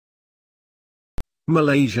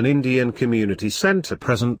Malaysian Indian Community Center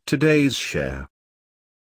present today's share.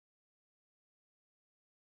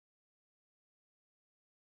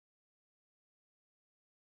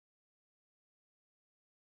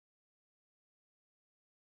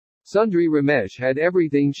 Sundri Ramesh had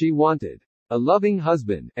everything she wanted. A loving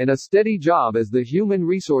husband, and a steady job as the human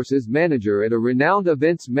resources manager at a renowned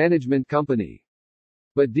events management company.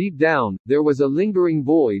 But deep down, there was a lingering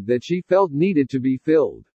void that she felt needed to be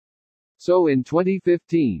filled. So in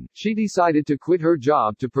 2015, she decided to quit her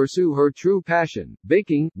job to pursue her true passion,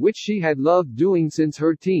 baking, which she had loved doing since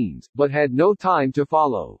her teens, but had no time to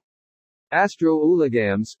follow. Astro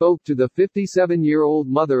Ulagam spoke to the 57-year-old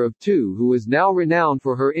mother of two who is now renowned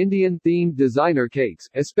for her Indian-themed designer cakes,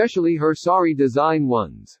 especially her sari design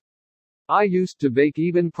ones. I used to bake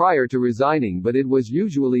even prior to resigning, but it was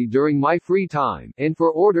usually during my free time, and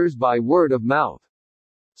for orders by word of mouth.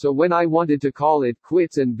 So when I wanted to call it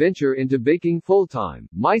quits and venture into baking full-time,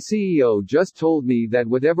 my CEO just told me that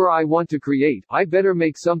whatever I want to create, I better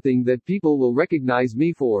make something that people will recognize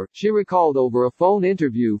me for, she recalled over a phone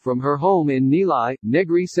interview from her home in Nilai,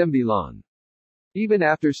 Negri Sembilan. Even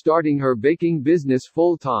after starting her baking business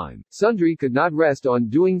full-time, Sundri could not rest on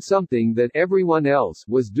doing something that everyone else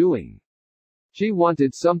was doing. She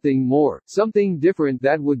wanted something more, something different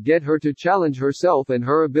that would get her to challenge herself and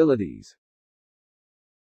her abilities.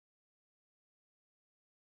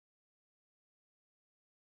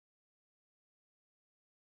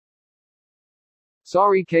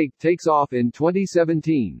 Sari cake takes off in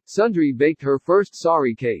 2017. Sundri baked her first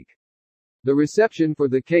sari cake. The reception for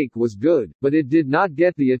the cake was good, but it did not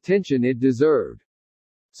get the attention it deserved.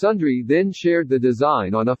 Sundri then shared the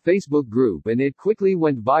design on a Facebook group and it quickly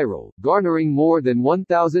went viral, garnering more than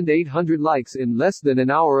 1,800 likes in less than an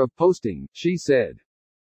hour of posting, she said.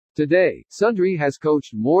 Today, Sundri has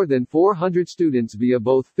coached more than 400 students via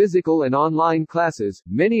both physical and online classes,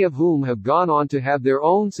 many of whom have gone on to have their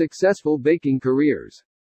own successful baking careers.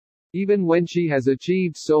 Even when she has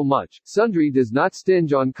achieved so much, Sundri does not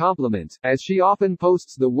stinge on compliments, as she often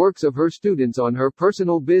posts the works of her students on her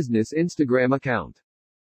personal business Instagram account.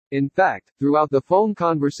 In fact, throughout the phone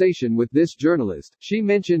conversation with this journalist, she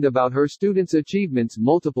mentioned about her students' achievements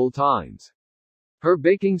multiple times. Her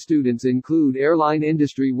baking students include airline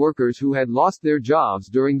industry workers who had lost their jobs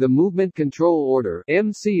during the Movement Control Order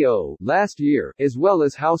 (MCO) last year, as well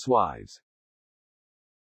as housewives.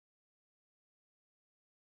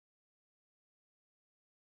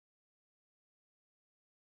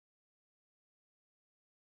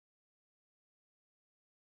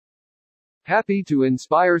 Happy to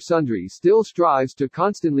inspire, Sundri still strives to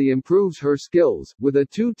constantly improve her skills, with a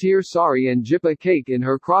 2-tier sari and jippa cake in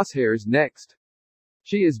her crosshairs next.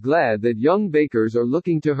 She is glad that young bakers are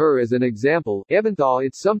looking to her as an example, even though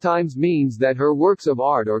it sometimes means that her works of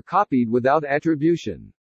art are copied without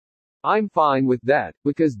attribution. I'm fine with that,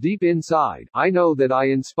 because deep inside, I know that I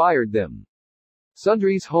inspired them.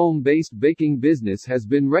 Sundri's home-based baking business has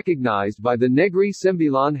been recognized by the Negri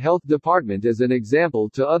Sembilan Health Department as an example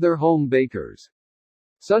to other home bakers.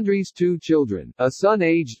 Sundri's 2 children, a son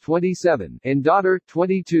aged 27, and daughter,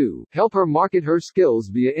 22, help her market her skills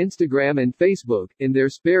via Instagram and Facebook, in their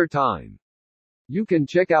spare time. You can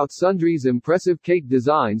check out Sundri's impressive cake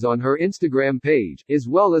designs on her Instagram page, as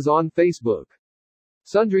well as on Facebook.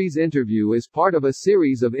 Sundri's interview is part of a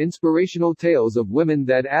series of inspirational tales of women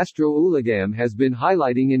that Astro Ulagam has been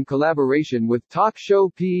highlighting in collaboration with talk show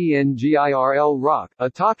PENGIRL Rock, a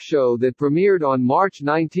talk show that premiered on March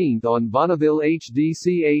 19 on Bonneville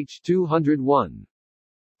HDCH 201.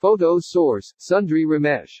 Photos source, Sundri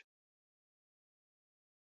Ramesh.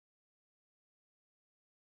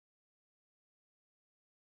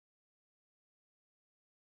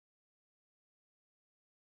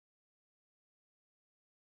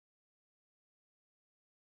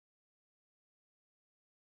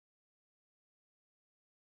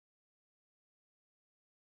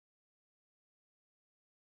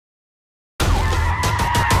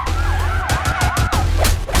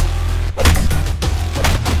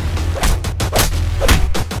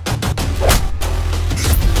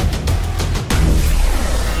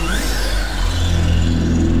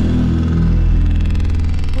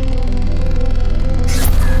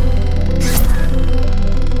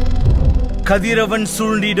 கதிரவன்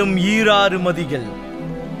சூழ்ந்திடும் ஈராறு மதிகள்,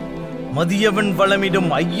 மதியவன் வளமிடும்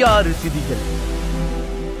 5-6 திதிகள்.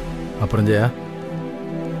 அப்புறம் ஜெயா,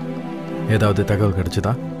 ஏதாவது தகவல்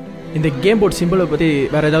கிடைச்சதா? இந்த game board சிம்பிளை பற்றி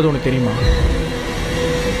வேற ஏதாவது உனக்கு தெரியுமா?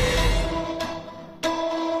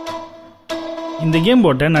 இந்த கேம்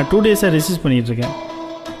போர்ட்டை நான் 2 டேஸாக ரிசர்ச் பண்ணிகிட்ருக்கேன்.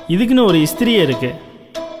 இதுக்குன்னு ஒரு ஹிஸ்ட்ரியே இருக்குது.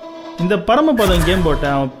 இந்த பரமபதம் கேம் போட்டை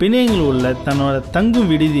அவன் பிணையங்கள் உள்ள தன்னோட தங்கும்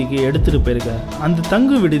விடுதிக்கு எடுத்துட்டு போயிருக்காரு. அந்த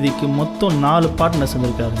தங்கும் விடுதிக்கு மொத்தம் 4 பார்ட்னர்ஸ்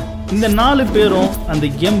இருந்திருக்காரு. இந்த 4 பேரும் அந்த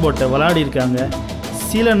கேம் போட்டை விளையாடி இருக்காங்க.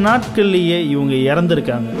 சில நாட்கள்லேயே இவங்க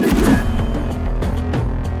இறந்துருக்காங்க.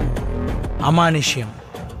 அமானுஷ்யம்.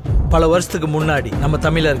 பல வருஷத்துக்கு முன்னாடி நம்ம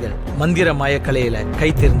தமிழர்கள் மந்திர மாயக்கலையில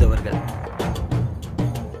கை தேர்ந்தவர்கள்.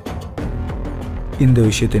 இந்த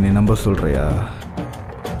விஷயத்தை நீ நம்ப சொல்றியா?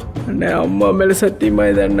 அம்மா மேல சத்தியமா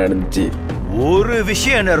இதான் நடந்துச்சு. ஒரு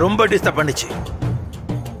விஷயம் என்ன ரொம்ப டிஸ்டர்ப் பண்ணுச்சு.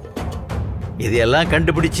 இதெல்லாம்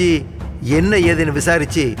கண்டுபிடிச்சு என்ன ஏதுன்னு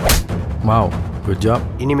விசாரிச்சு வாவ் குட் ஜாப்.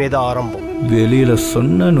 இனிமேதான் ஆரம்பம். வெளியில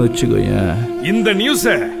சொன்னு வச்சுக்கோயேன். இந்த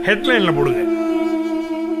நியூஸை ஹெட்லைன்ல போடுங்க.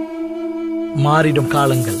 மாறிடும்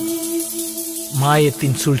காலங்கள்,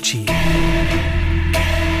 மாயத்தின் சூழ்ச்சி.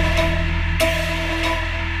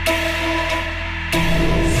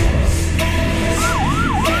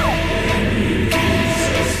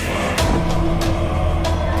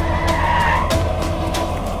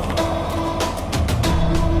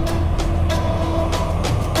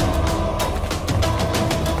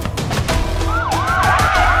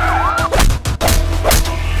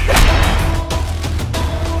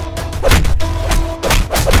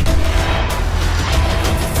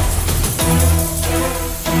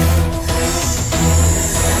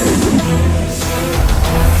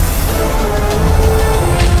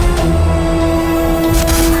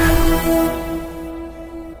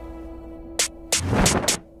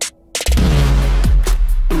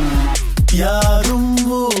 யாரும்